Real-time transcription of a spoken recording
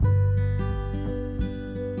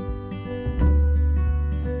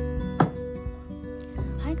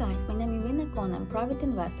private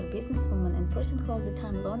investor, businesswoman, and person who all the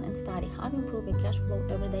time learn and study how to improve your cash flow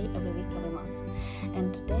every day, every week, every month.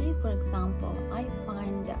 And today, for example, I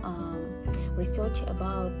find research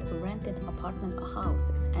about rented apartment or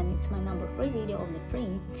houses, and it's my number 3 video of the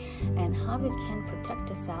free, and how you can protect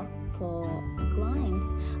yourself for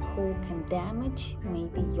clients who can damage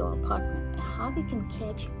maybe your apartment, and how you can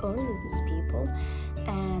catch early these people,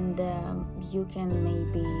 and you can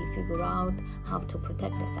maybe figure out how to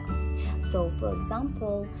protect yourself. So for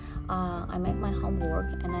example, I make my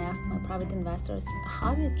homework and I ask my private investors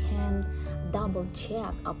how you can double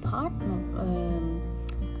check apartment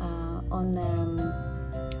on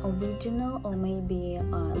original or maybe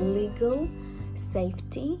legal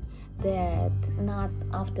safety, that not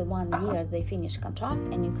after 1 year they finish contract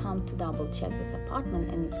and you come to double check this apartment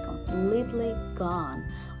and it's completely gone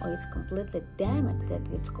or it's completely damaged, that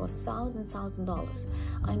it's cost $1,000.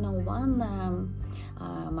 I know one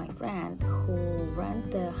my friend who rent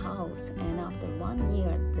the house, and after 1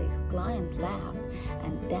 year this client left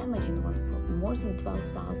and damaging one for more than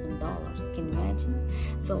 $12,000. Can you imagine?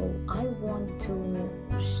 So I want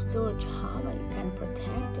to search how you can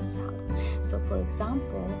protect yourself. So for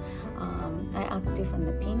example, I asked different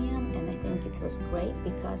opinion, and I think it was great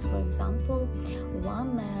because, for example,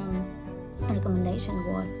 one recommendation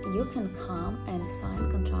was you can come and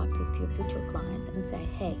sign contract with your future clients and say,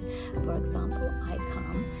 hey, for example, I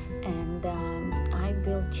come and I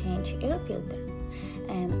will change air filter,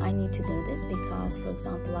 and I need to do this because, for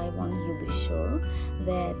example, I want you to be sure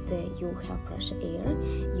that you have fresh air,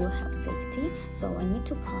 you have safety, so I need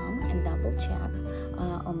to come and double check,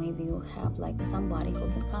 or maybe you have like somebody who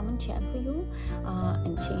can come and check for you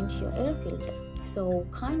and change your air filter. So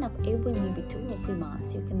kind of every maybe 2 or 3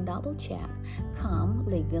 months you can double check, come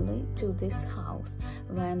legally to this house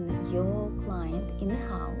when your client in the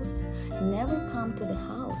house. Never come to the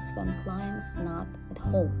house when client's not at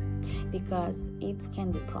home, because it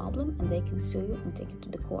can be problem and they can sue you and take it to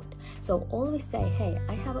the court. So always say, hey,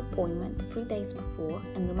 I have appointment 3 days before,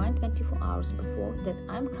 and remind 24 hours before that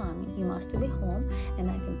I'm coming, you must be home and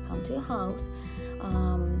I can come to your house,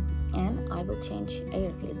 and I will change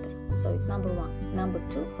air filter. So it's number 1. Number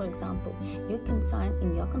 2, for example, you can sign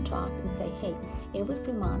in your contract and say, hey, every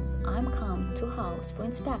 3 months I'm come to house for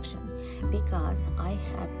inspection because I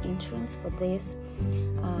have insurance for this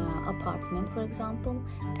apartment, for example,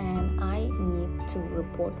 and I need to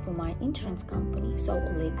report for my insurance company. So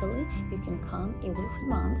legally you can come every 3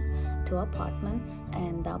 months to apartment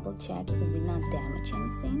and double check if they not damage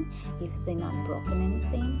anything, if they not broken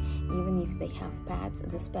anything, even if they have pads.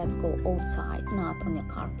 These pads go outside, not on your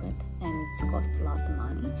carpet, and it's cost a lot of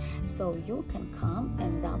money. So you can come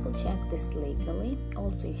and double check this legally.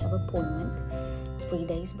 Also, you have appointment 3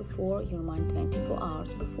 days before, you remind 24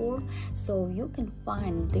 hours before, so you can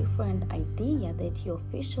find different idea that you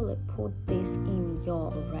officially put this in your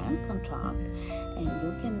rent contract, and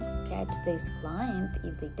you can catch this client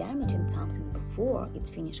if they damaging something before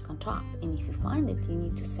it's finished contract. And if you find it, you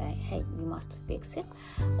need to say, hey, you must fix it,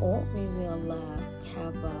 or we will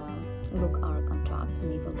have look our contract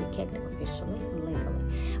and it will be checked officially and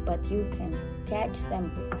legally. But you can catch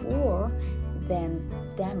them before then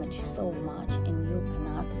damage so much and you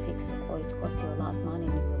cannot fix it, or it's cost you a lot of money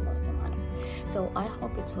and you will lose the money. So I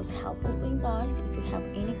hope it was helpful for you guys. If you have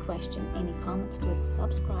any question, any comments, please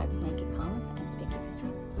subscribe, make a comment,